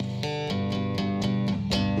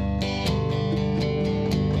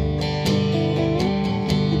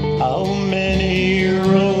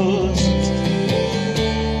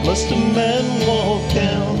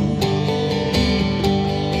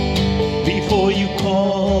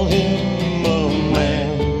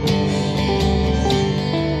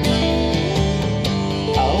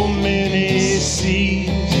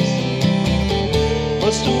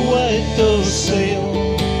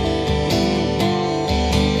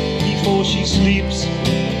before she sleeps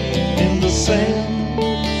in the sand.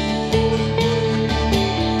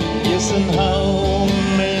 Yes, and how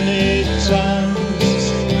many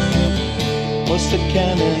times must the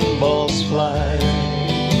cannonballs fly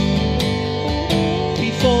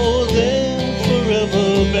before they're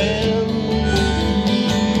forever banned?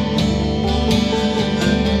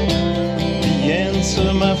 The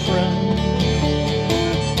answer, my friend,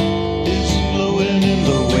 is blowing in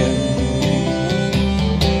the wind.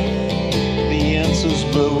 The answer's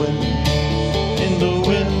blowing in the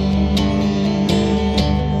wind.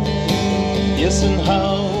 Yes, and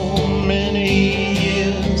how many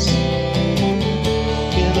years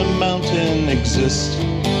can a mountain exist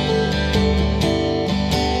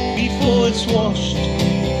before it's washed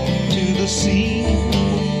to the sea?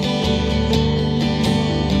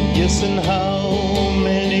 Yes, and how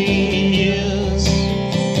many years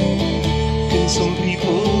can some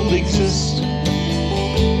people exist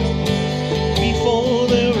before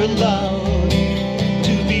they're allowed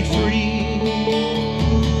to be free?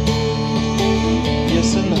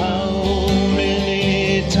 Yes, and how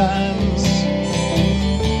many times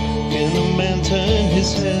can a man turn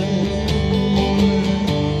his head,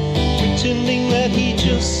 pretending that he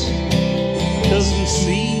just doesn't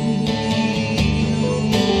see?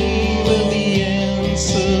 Well, the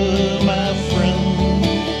answer, my friend,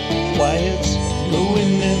 why it's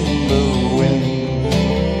blowing in the wind.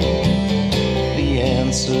 The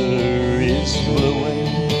answer is blowing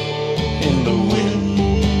in the wind.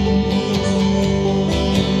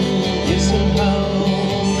 Yes, and how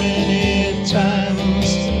many times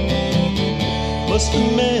must a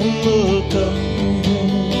man look up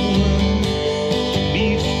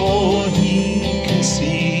before he can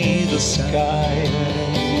see the sky?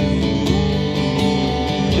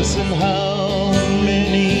 Yes, and how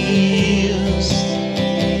many years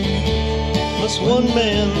must one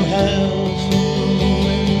man have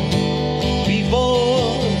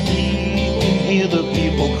before he can hear the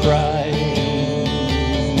people cry?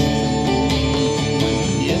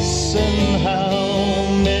 Yes, and how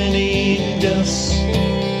many deaths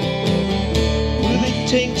will it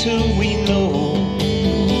take till we know